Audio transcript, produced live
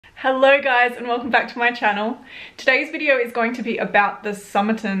Hello guys and welcome back to my channel. Today's video is going to be about the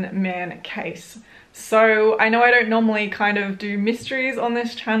Somerton Man case. So I know I don't normally kind of do mysteries on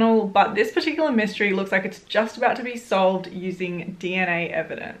this channel, but this particular mystery looks like it's just about to be solved using DNA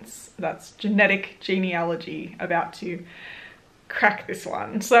evidence. That's genetic genealogy about to crack this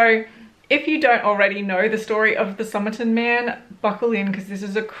one. So if you don't already know the story of the Somerton Man, buckle in because this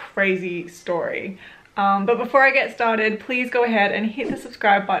is a crazy story. But before I get started, please go ahead and hit the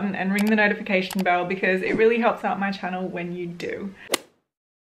subscribe button and ring the notification bell because it really helps out my channel when you do.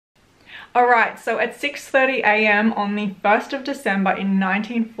 Alright, so at 6:30 AM on the 1st of December in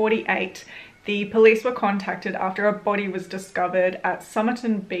 1948, the police were contacted after a body was discovered at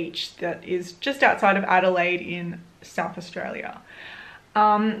Somerton Beach that is just outside of Adelaide in South Australia.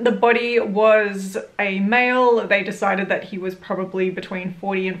 The body was a male. They decided that he was probably between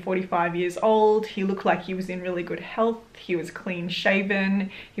 40 and 45 years old. He looked like he was in really good health. He was clean shaven.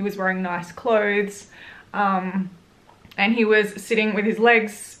 He was wearing nice clothes. And he was sitting with his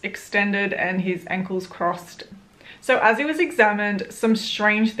legs extended and his ankles crossed. So as he was examined, some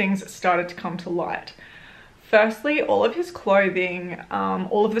strange things started to come to light. Firstly, all of his clothing,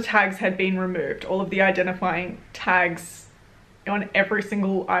 all of the tags had been removed. All of the identifying tags on every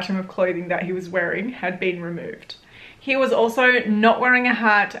single item of clothing that he was wearing had been removed. He was also not wearing a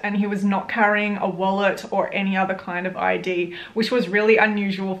hat and he was not carrying a wallet or any other kind of ID, which was really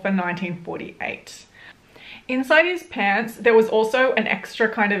unusual for 1948. Inside his pants, there was also an extra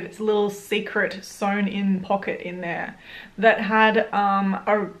kind of little secret sewn in pocket in there that had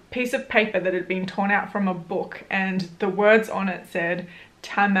a piece of paper that had been torn out from a book, and the words on it said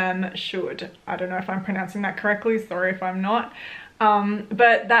 "TAMWORTH." I don't know if I'm pronouncing that correctly, sorry if I'm not.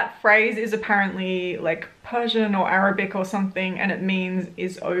 But that phrase is apparently like Persian or Arabic or something, and it means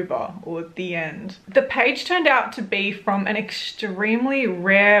 "is over" or "the end." The page turned out to be from an extremely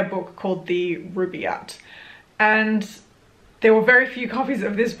rare book called the Rubaiyat, and there were very few copies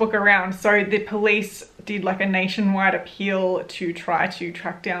of this book around, so the police did like a nationwide appeal to try to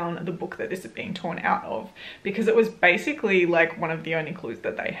track down the book that this had been torn out of, because it was basically like one of the only clues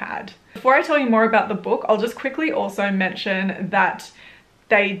that they had. Before I tell you more about the book, I'll just quickly also mention that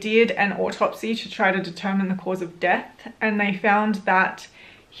they did an autopsy to try to determine the cause of death, and they found that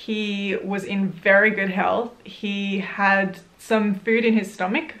he was in very good health. He had some food in his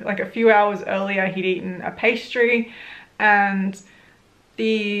stomach, like a few hours earlier he'd eaten a pastry, and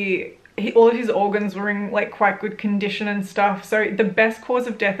all of his organs were in like quite good condition and stuff. So the best cause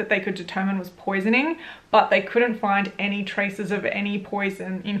of death that they could determine was poisoning, but they couldn't find any traces of any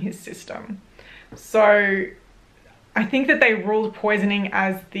poison in his system. So I think that they ruled poisoning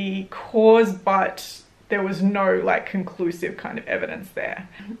as the cause, but there was no like conclusive kind of evidence there.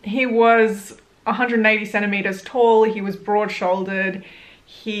 He was 180 centimeters tall. He was broad-shouldered.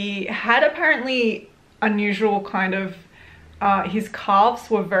 He had apparently unusual kind of his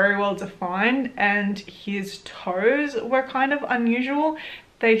calves were very well defined and his toes were kind of unusual.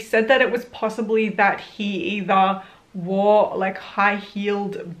 They said that it was possibly that he either wore like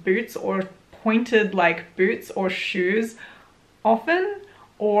high-heeled boots or pointed like boots or shoes often,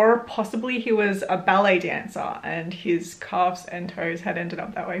 or possibly he was a ballet dancer and his calves and toes had ended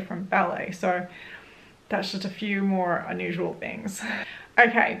up that way from ballet. So that's just a few more unusual things.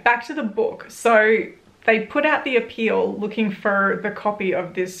 Okay, back to the book. So they put out the appeal looking for the copy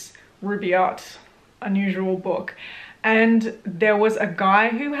of this Rubaiyat unusual book, and there was a guy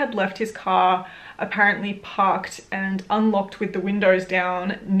who had left his car apparently parked and unlocked with the windows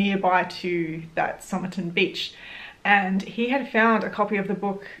down nearby to that Somerton Beach, and he had found a copy of the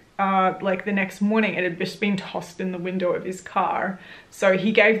book like the next morning. It had just been tossed in the window of his car. So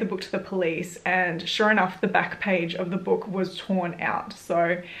he gave the book to the police, and sure enough, the back page of the book was torn out.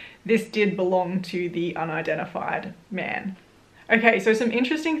 So this did belong to the unidentified man. Okay, so some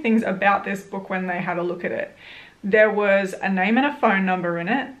interesting things about this book when they had a look at it. There was a name and a phone number in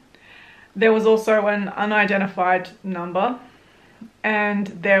it. There was also an unidentified number. And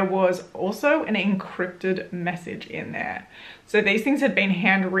there was also an encrypted message in there. So these things had been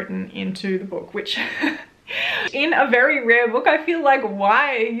handwritten into the book, which in a very rare book, I feel like,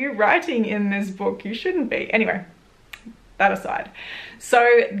 why are you writing in this book? You shouldn't be. Anyway, that aside. So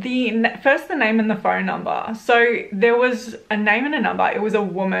first the name and the phone number. So there was a name and a number. It was a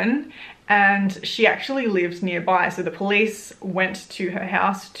woman and she actually lived nearby. So the police went to her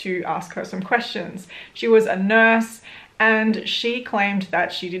house to ask her some questions. She was a nurse, and she claimed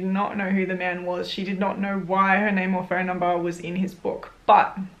that she did not know who the man was. She did not know why her name or phone number was in his book,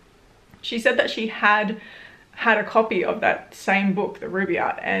 but she said that she had a copy of that same book, the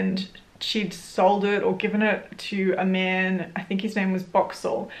Rubaiyat, and she'd sold it or given it to a man, I think his name was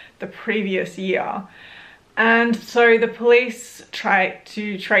Boxall, the previous year. And so the police tried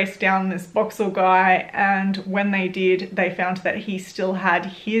to trace down this Boxall guy, and when they did, they found that he still had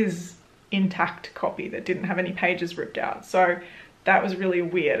his intact copy that didn't have any pages ripped out. So that was really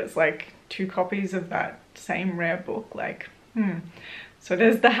weird. It's like 2 copies of that same rare book, like, So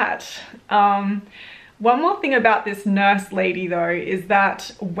there's that. One more thing about this nurse lady though is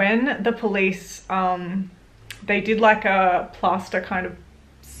that when the police, they did like a plaster kind of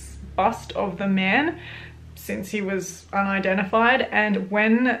bust of the man, since he was unidentified, and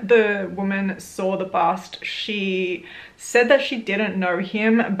when the woman saw the bust, she said that she didn't know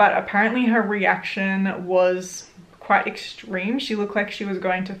him, but apparently her reaction was quite extreme. She looked like she was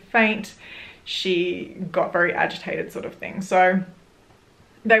going to faint. She got very agitated, sort of thing. So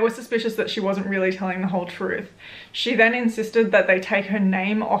they were suspicious that she wasn't really telling the whole truth. She then insisted that they take her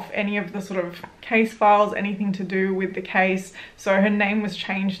name off any of the sort of case files, anything to do with the case. So her name was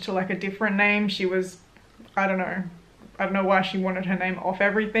changed to like a different name. She was, I don't know why she wanted her name off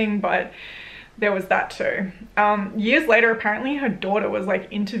everything, but there was that too. Years later, apparently her daughter was like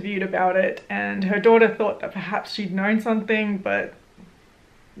interviewed about it, and her daughter thought that perhaps she'd known something, but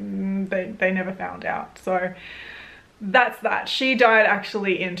they never found out. So that's that. She died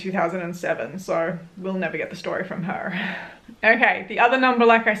actually in 2007, so we'll never get the story from her. Okay, the other number,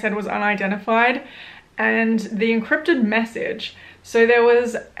 like I said, was unidentified, and the encrypted message. So there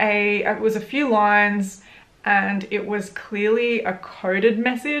was it was a few lines, and it was clearly a coded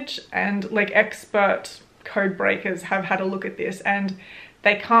message, and like expert code breakers have had a look at this, and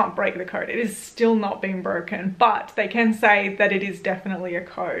they can't break the code. It is still not being broken, but they can say that it is definitely a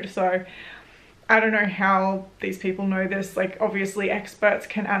code. So I don't know how these people know this. Like, obviously experts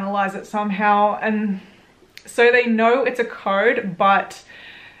can analyze it somehow, and so they know it's a code, but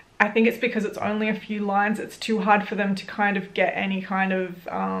I think it's because it's only a few lines. It's too hard for them to kind of get any kind of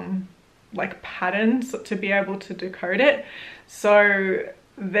like patterns to be able to decode it. So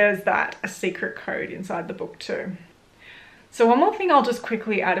there's that, a secret code inside the book too. So one more thing I'll just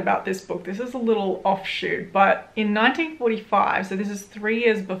quickly add about this book. This is a little offshoot, but in 1945, so this is 3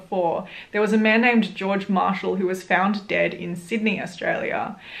 years before, there was a man named George Marshall who was found dead in Sydney,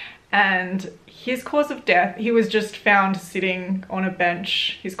 Australia. And his cause of death, he was just found sitting on a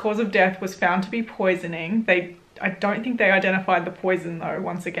bench. His cause of death was found to be poisoning. I don't think they identified the poison though,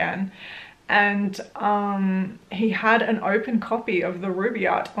 once again. And he had an open copy of the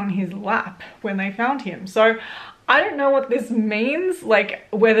Rubaiyat on his lap when they found him. So I don't know what this means, like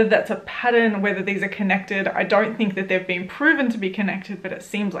whether that's a pattern, whether these are connected. I don't think that they've been proven to be connected, but it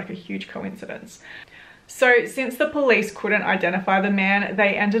seems like a huge coincidence. So since the police couldn't identify the man,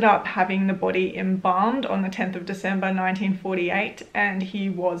 they ended up having the body embalmed on the 10th of December 1948, and he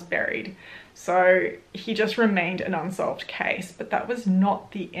was buried. So he just remained an unsolved case, but that was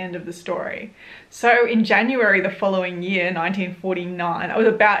not the end of the story. So in January the following year, 1949, it was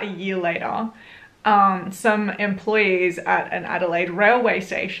about a year later, some employees at an Adelaide railway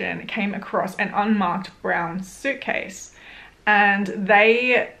station came across an unmarked brown suitcase, and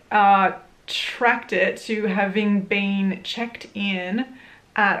they tracked it to having been checked in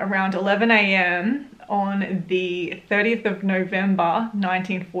at around 11 AM on the 30th of November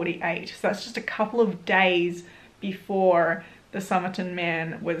 1948. So that's just a couple of days before the Somerton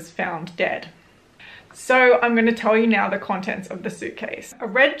Man was found dead. So I'm going to tell you now the contents of the suitcase. A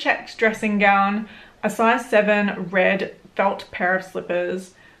red checked dressing gown, a size 7 red felt pair of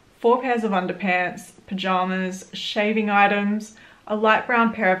slippers, 4 pairs of underpants, pajamas, shaving items, a light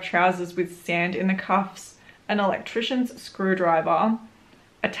brown pair of trousers with sand in the cuffs, an electrician's screwdriver,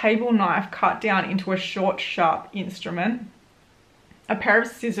 a table knife cut down into a short, sharp instrument, a pair of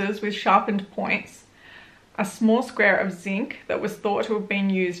scissors with sharpened points, a small square of zinc that was thought to have been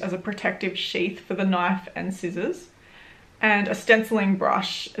used as a protective sheath for the knife and scissors, and a stenciling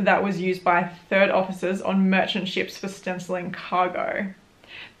brush that was used by third officers on merchant ships for stenciling cargo.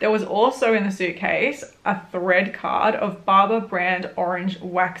 There was also in the suitcase a thread card of Barber brand orange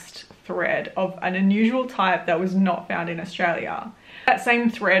waxed thread of an unusual type that was not found in Australia. That same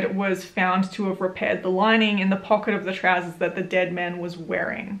thread was found to have repaired the lining in the pocket of the trousers that the dead man was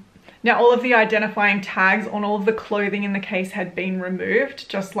wearing. Now, all of the identifying tags on all of the clothing in the case had been removed,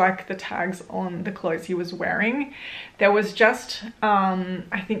 just like the tags on the clothes he was wearing. There was just,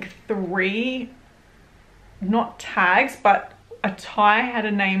 I think 3, not tags, but a tie had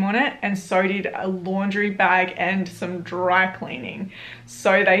a name on it, and so did a laundry bag and some dry cleaning.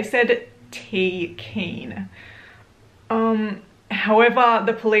 So they said T. Keen. However,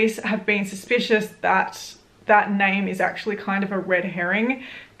 the police have been suspicious that that name is actually kind of a red herring.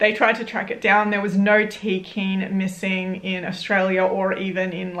 they tried to track it down. There was no T. Keane missing in Australia or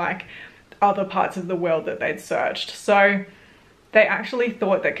even in like other parts of the world that they'd searched. So they actually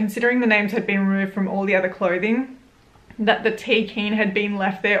thought that, considering the names had been removed from all the other clothing, that the T. Keane had been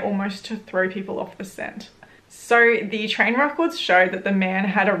left there almost to throw people off the scent. So the train records showed that the man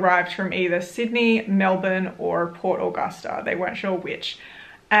had arrived from either Sydney, Melbourne or Port Augusta. They weren't sure which.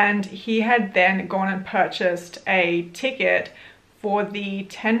 And he had then gone and purchased a ticket for the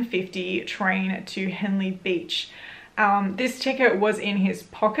 10:50 train to Henley Beach. This ticket was in his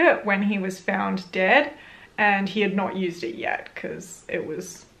pocket when he was found dead, and he had not used it yet because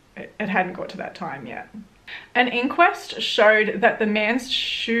it hadn't got to that time yet. An inquest showed that the man's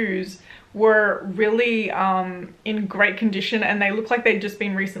shoes were really in great condition, and they looked like they'd just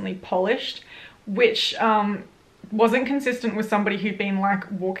been recently polished, which wasn't consistent with somebody who'd been like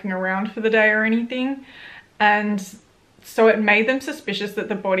walking around for the day or anything. And so it made them suspicious that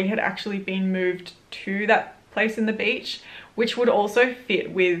the body had actually been moved to that place in the beach, which would also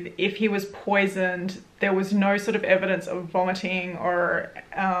fit with, if he was poisoned, there was no sort of evidence of vomiting or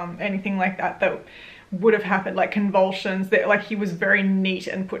anything like that that would have happened, like convulsions, that like he was very neat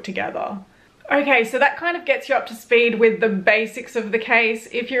and put together. Okay, so that kind of gets you up to speed with the basics of the case.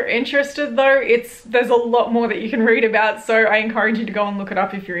 If you're interested though, there's a lot more that you can read about, so I encourage you to go and look it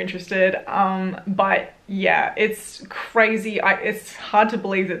up if you're interested. But yeah, it's crazy. It's hard to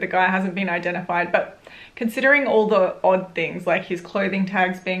believe that the guy hasn't been identified, but considering all the odd things like his clothing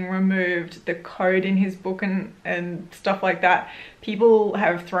tags being removed, the code in his book and stuff like that, people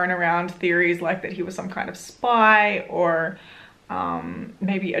have thrown around theories like that he was some kind of spy, or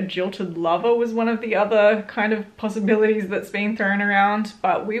maybe a jilted lover was one of the other kind of possibilities that's been thrown around.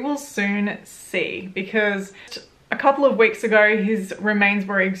 But we will soon see, because a couple of weeks ago his remains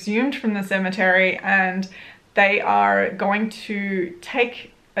were exhumed from the cemetery, and they are going to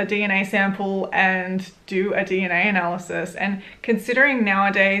take a DNA sample and do a DNA analysis. And considering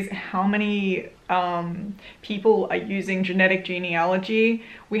nowadays how many people are using genetic genealogy,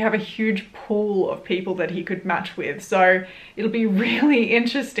 we have a huge pool of people that he could match with. So it'll be really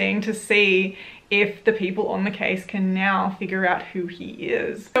interesting to see if the people on the case can now figure out who he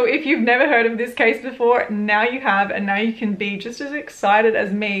is. So if you've never heard of this case before, now you have, and now you can be just as excited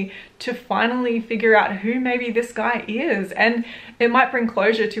as me to finally figure out who maybe this guy is. And it might bring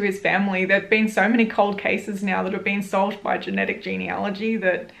closure to his family. There have been so many cold cases now that have been solved by genetic genealogy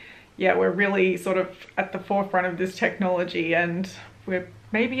that, yeah, we're really sort of at the forefront of this technology, and we're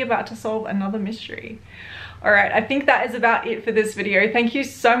maybe about to solve another mystery. All right, I think that is about it for this video. Thank you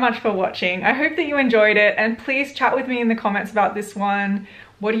so much for watching. I hope that you enjoyed it, and please chat with me in the comments about this one.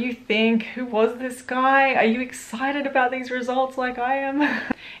 What do you think? Who was this guy? Are you excited about these results like I am?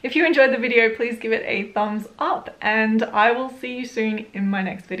 If you enjoyed the video, please give it a thumbs up, and I will see you soon in my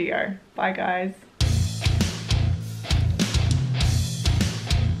next video. Bye guys.